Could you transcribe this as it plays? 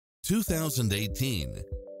2018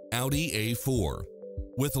 Audi A4.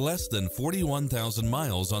 With less than 41,000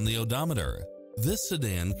 miles on the odometer, this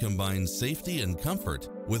sedan combines safety and comfort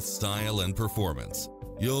with style and performance.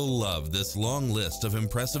 You'll love this long list of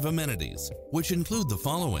impressive amenities, which include the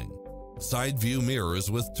following: side view mirrors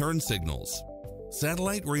with turn signals,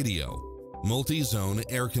 satellite radio, multi-zone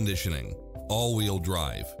air conditioning, all-wheel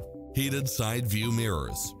drive, heated side view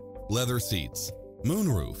mirrors, leather seats,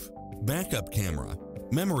 moonroof, backup camera,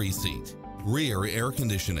 memory seat, rear air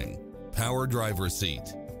conditioning, power driver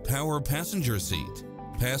seat, power passenger seat,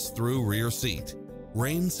 pass-through rear seat,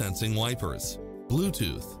 rain sensing wipers,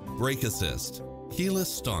 Bluetooth, brake assist,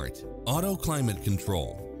 keyless start, auto climate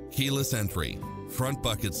control, keyless entry, front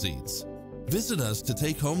bucket seats. Visit us to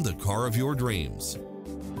take home the car of your dreams.